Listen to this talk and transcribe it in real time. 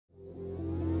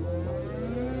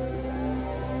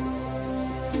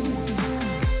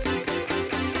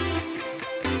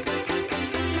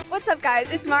What's up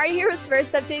guys, it's Mari here with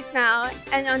First Updates Now,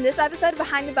 and on this episode of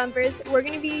Behind the Bumpers, we're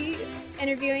going to be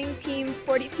interviewing Team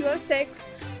 4206,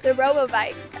 the Robo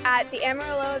Vikes, at the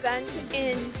Amarillo event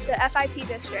in the FIT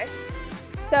district.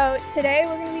 So today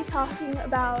we're going to be talking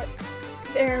about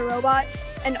their robot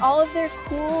and all of their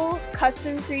cool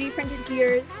custom 3D printed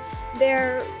gears,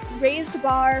 their raised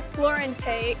bar floor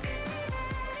intake,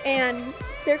 and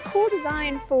their cool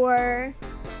design for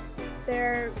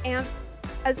their amp,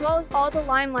 as well as all the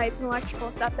line lights and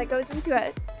electrical stuff that goes into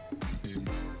it.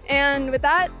 And with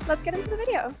that, let's get into the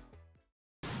video.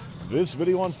 This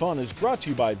video on fun is brought to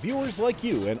you by viewers like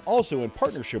you and also in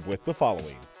partnership with the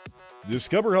following.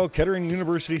 Discover how Kettering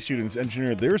University students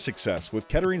engineer their success with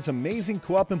Kettering's amazing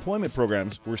co-op employment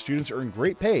programs where students earn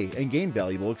great pay and gain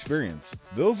valuable experience.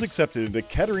 Those accepted into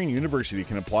Kettering University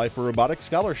can apply for a robotics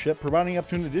scholarship providing up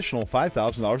to an additional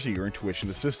 $5,000 a year in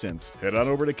tuition assistance. Head on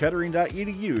over to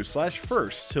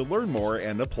kettering.edu/first to learn more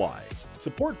and apply.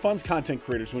 Support Fun's content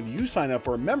creators when you sign up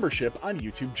for a membership on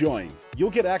YouTube Join. You'll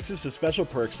get access to special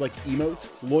perks like emotes,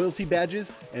 loyalty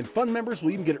badges, and Fun members will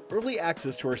even get early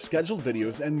access to our scheduled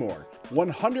videos and more.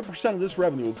 100% of this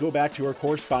revenue will go back to our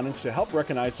correspondents to help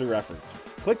recognize their efforts.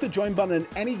 Click the join button in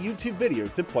any YouTube video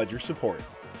to pledge your support.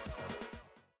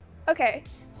 Okay,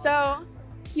 so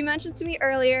you mentioned to me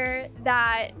earlier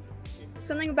that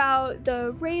something about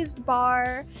the raised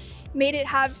bar made it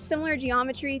have similar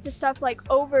geometry to stuff like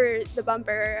over the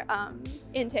bumper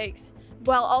intakes,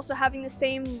 while also having the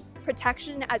same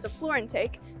protection as a floor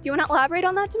intake. Do you want to elaborate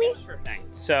on that to me? Sure thing.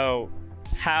 So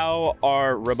how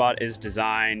our robot is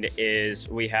designed is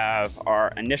we have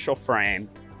our initial frame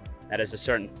that is a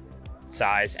certain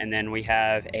size, and then we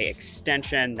have an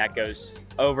extension that goes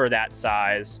over that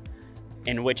size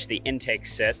in which the intake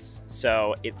sits.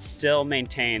 So it still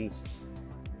maintains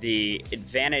the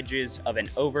advantages of an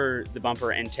over the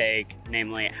bumper intake,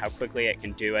 namely how quickly it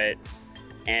can do it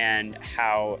and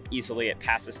how easily it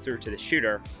passes through to the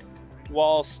shooter,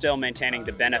 while still maintaining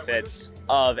the benefits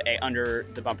of a under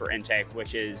the bumper intake,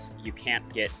 which is you can't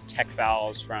get tech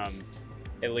fouls from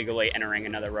illegally entering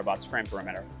another robot's frame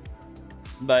perimeter.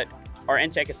 But our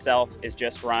intake itself is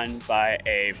just run by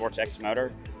a vortex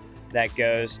motor that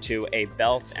goes to a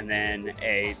belt and then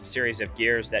a series of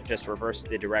gears that just reverse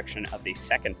the direction of the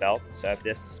second belt. So if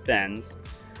this spins,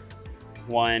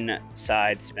 one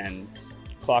side spins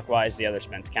clockwise, the other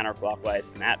spins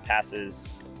counterclockwise, and that passes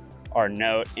our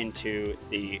note into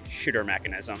the shooter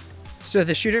mechanism. So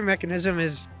the shooter mechanism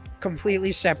is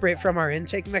completely separate from our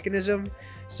intake mechanism.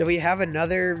 So we have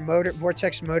another motor,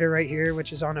 vortex motor right here,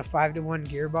 which is on a 5-to-1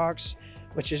 gearbox,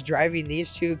 which is driving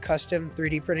these two custom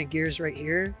 3D printed gears right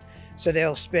here. So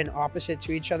they'll spin opposite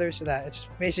to each other, so that it's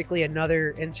basically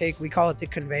another intake. We call it the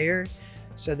conveyor.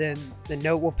 So then the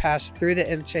note will pass through the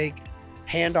intake,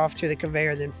 hand off to the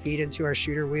conveyor, then feed into our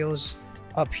shooter wheels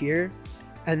up here.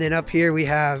 And then up here we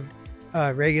have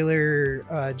regular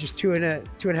just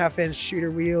 2.5 inch shooter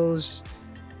wheels,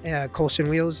 Coulson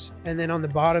wheels. And then on the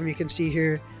bottom you can see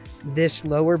here, this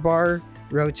lower bar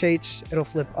rotates. It'll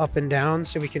flip up and down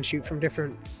so we can shoot from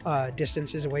different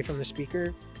distances away from the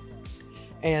speaker.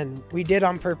 And we did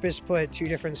on purpose put 2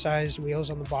 different sized wheels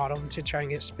on the bottom to try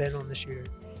and get spin on the shooter.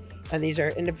 And these are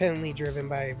independently driven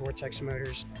by vortex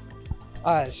motors.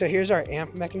 So here's our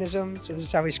amp mechanism. So this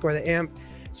is how we score the amp.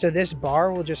 So this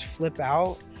bar will just flip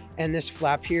out, and this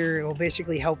flap here will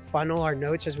basically help funnel our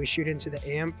notes as we shoot into the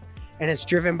amp. And it's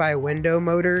driven by a window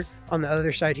motor on the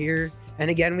other side here.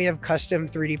 And again, we have custom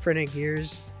 3D printed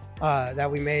gears that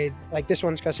we made. Like this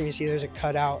one's custom. You see there's a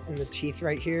cutout in the teeth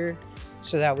right here,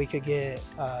 so that we could get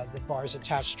the bars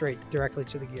attached straight directly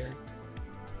to the gear.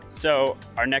 So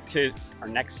our next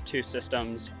two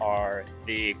systems are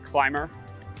the climber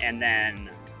and then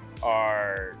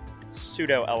our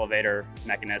pseudo elevator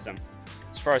mechanism.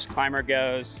 As far as climber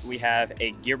goes, we have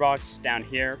a gearbox down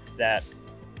here that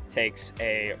takes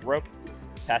a rope,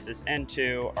 passes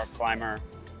into our climber,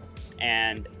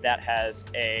 and that has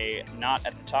a knot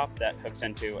at the top that hooks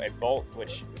into a bolt,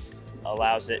 which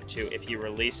allows it to, if you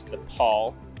release the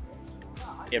pawl,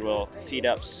 it will feed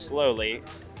up slowly,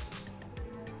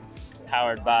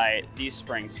 powered by these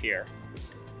springs here,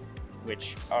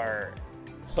 which are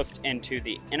hooked into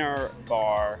the inner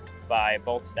bar by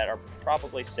bolts that are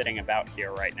probably sitting about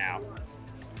here right now.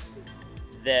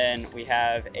 Then we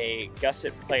have a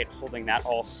gusset plate holding that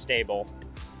all stable,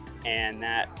 and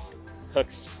that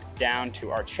hooks down to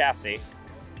our chassis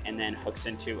and then hooks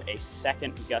into a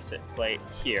second gusset plate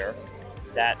here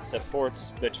that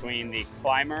supports between the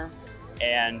climber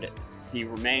and the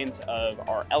remains of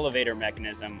our elevator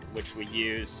mechanism, which we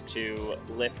use to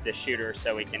lift the shooter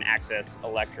so we can access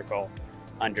electrical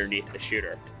underneath the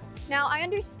shooter. Now, I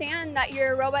understand that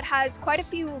your robot has quite a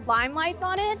few limelights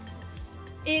on it.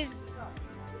 Is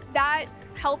that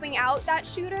helping out that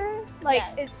shooter? Like,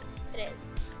 yes, it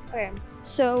is. Okay,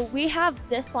 so we have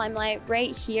this limelight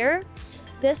right here.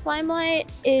 This limelight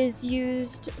is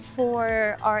used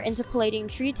for our interpolating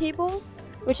tree table,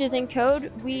 which is in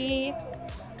code. We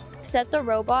set the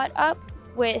robot up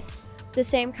with the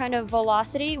same kind of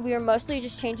velocity. We are mostly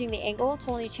just changing the angle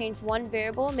to only change one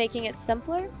variable, making it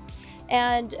simpler.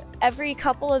 And every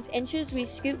couple of inches we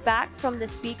scoot back from the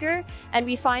speaker and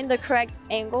we find the correct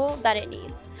angle that it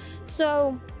needs.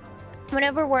 So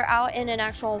whenever we're out in an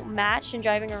actual match and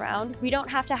driving around, we don't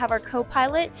have to have our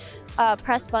co-pilot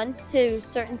press buttons to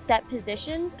certain set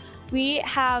positions. We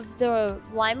have the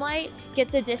limelight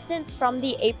get the distance from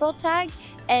the April tag,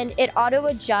 and it auto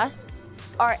adjusts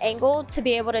our angle to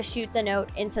be able to shoot the note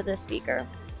into the speaker.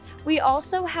 We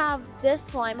also have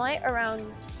this limelight around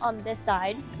on this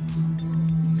side.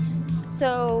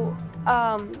 So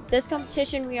this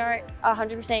competition, we aren't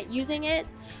 100% using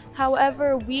it.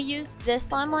 However, we use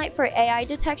this limelight for AI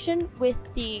detection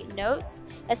with the notes,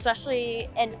 especially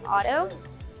in auto.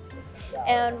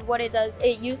 And what it does,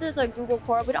 it uses a Google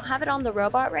Core. We don't have it on the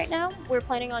robot right now. We're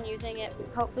planning on using it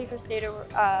hopefully for state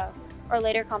or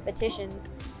later competitions.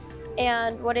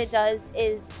 And what it does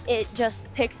is it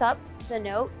just picks up the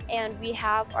note, and we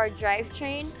have our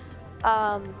drivetrain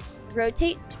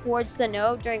rotate towards the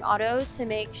note during auto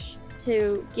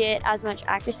to get as much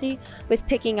accuracy with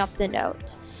picking up the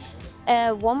note.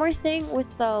 One more thing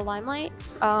with the limelight,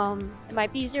 it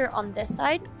might be easier on this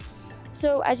side.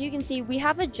 So as you can see, we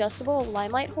have adjustable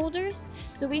limelight holders.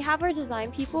 So we have our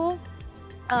design people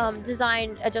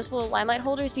design adjustable limelight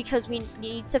holders because we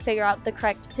need to figure out the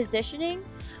correct positioning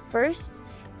first.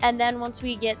 And then once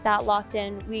we get that locked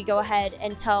in, we go ahead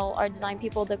and tell our design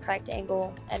people the correct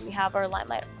angle, and we have our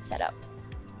limelight set up.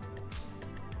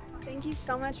 Thank you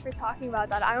so much for talking about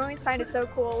that. I always find it so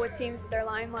cool with teams with their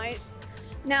limelights.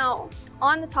 Now,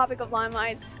 on the topic of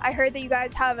limelights, I heard that you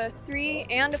guys have a 3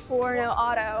 and a 4 no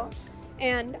auto,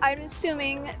 and I'm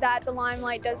assuming that the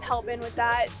limelight does help in with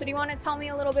that. So do you want to tell me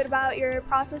a little bit about your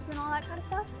process and all that kind of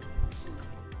stuff?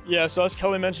 Yeah, so as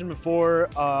Kelly mentioned before,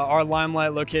 our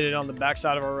limelight located on the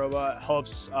backside of our robot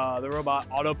helps the robot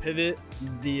auto pivot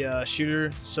the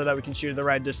shooter so that we can shoot at the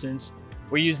right distance.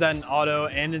 We use that in auto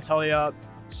and in teleop,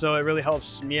 so it really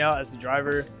helps me out as the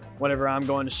driver whenever I'm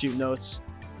going to shoot notes.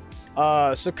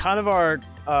 So kind of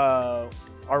our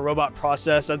robot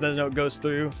process as the note goes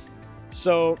through.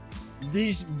 So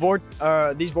these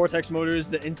vortex motors,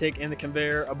 the intake and the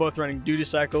conveyor, are both running duty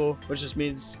cycle, which just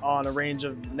means on a range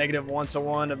of -1 to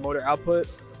 1 of motor output.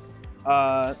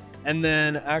 And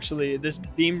then actually this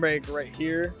beam brake right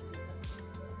here,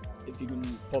 if you can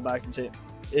pull back and see it,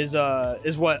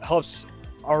 is what helps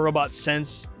our robot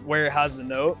sense where it has the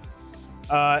note.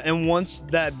 And once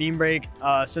that beam brake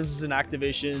senses an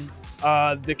activation,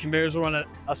 the conveyors will run at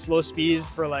a slow speed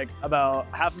for like about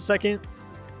half a second,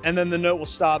 and then the note will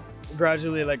stop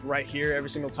gradually, like right here every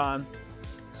single time.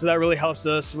 So that really helps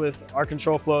us with our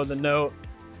control flow of the note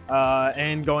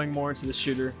and going more into the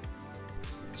shooter.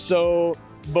 So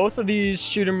both of these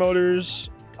shooter motors,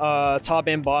 top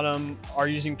and bottom, are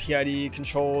using PID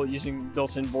control using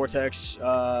built-in vortex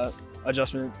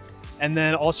adjustment. And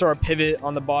then also our pivot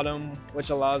on the bottom, which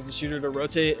allows the shooter to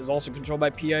rotate, is also controlled by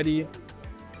PID.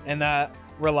 And that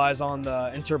relies on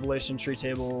the interpolation tree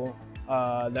table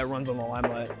that runs on the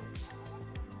limelight.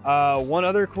 One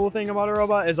other cool thing about our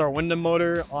robot is our Wyndham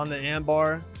motor on the amp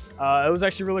bar. It was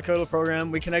actually really cool to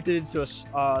program. We connected it to a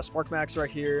SparkMax right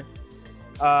here,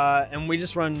 and we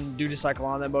just run duty cycle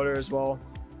on that motor as well.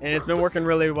 And it's been working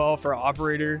really well for our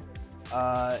operator.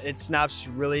 It snaps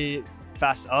really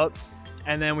fast up,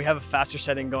 and then we have a faster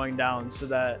setting going down so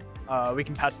that we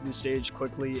can pass through the stage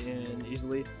quickly and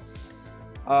easily.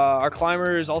 Our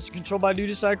climber is also controlled by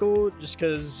duty cycle, just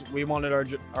because we wanted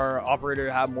our operator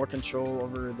to have more control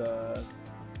over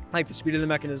the speed of the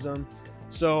mechanism.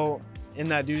 So in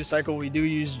that duty cycle, we do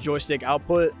use joystick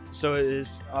output, so it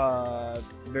is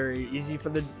very easy for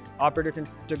the operator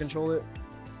to control it.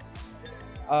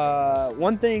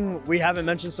 One thing we haven't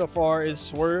mentioned so far is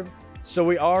swerve. So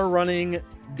we are running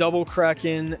double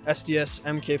Kraken SDS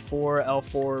MK4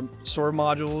 L4 swerve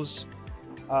modules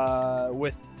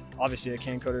with obviously a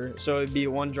can coder, so it'd be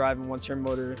 1 drive and 1 turn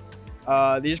motor.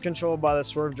 These are controlled by the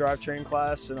swerve drivetrain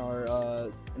class in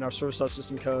our swerve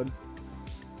subsystem code.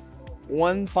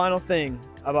 One final thing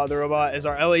about the robot is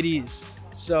our LEDs.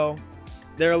 So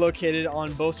they're located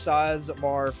on both sides of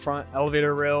our front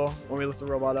elevator rail when we lift the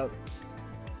robot up.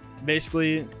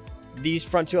 Basically, these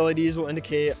front 2 LEDs will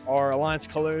indicate our alliance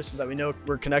colors so that we know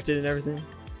we're connected and everything.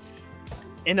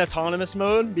 in autonomous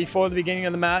mode before the beginning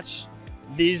of the match.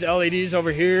 These LEDs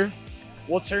over here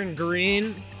will turn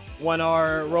green when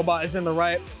our robot is in the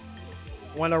right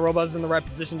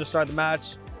position to start the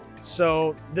match.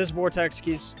 So this vortex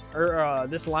keeps,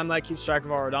 this limelight keeps track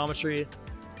of our odometry,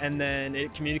 and then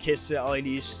it communicates to the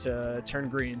LEDs to turn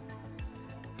green.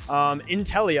 In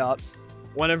teleop,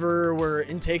 whenever we're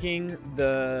intaking,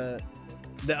 the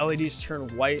LEDs turn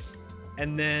white,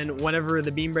 and then whenever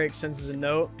the beam brake senses a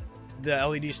note, the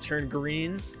LEDs turn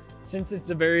green. Since it's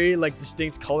a very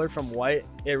distinct color from white,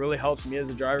 it really helps me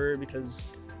as a driver because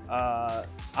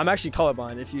I'm actually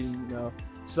colorblind, if you know.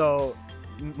 So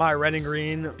my red and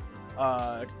green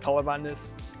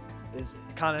colorblindness is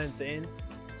kind of insane.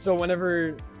 So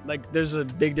whenever there's a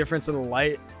big difference in the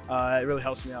light, it really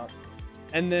helps me out.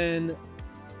 And then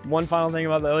one final thing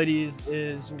about the LEDs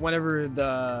is whenever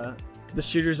the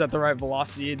shooter's at the right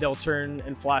velocity, they'll turn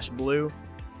and flash blue,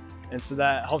 and so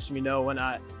that helps me know when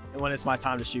it's my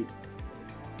time to shoot.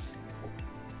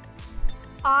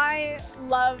 I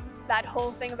love that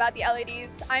whole thing about the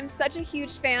LEDs. I'm such a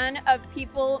huge fan of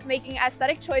people making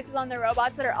aesthetic choices on their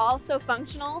robots that are also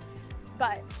functional,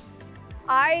 but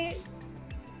I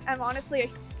am honestly a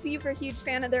super huge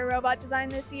fan of their robot design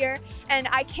this year, and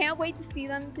I can't wait to see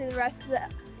them through the rest of the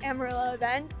Amarillo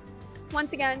event.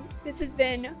 Once again, this has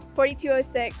been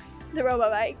 4206, the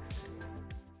Robo Vikes.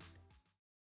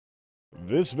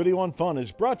 This video on fun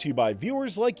is brought to you by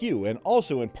viewers like you and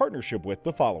also in partnership with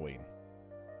the following.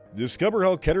 Discover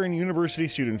how Kettering University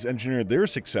students engineered their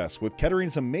success with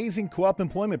Kettering's amazing co-op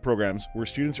employment programs where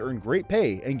students earn great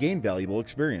pay and gain valuable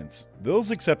experience.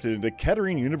 Those accepted into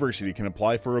Kettering University can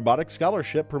apply for a robotics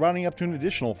scholarship, providing up to an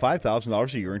additional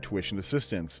 $5,000 a year in tuition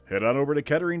assistance. Head on over to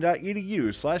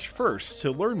kettering.edu/first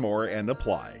to learn more and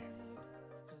apply.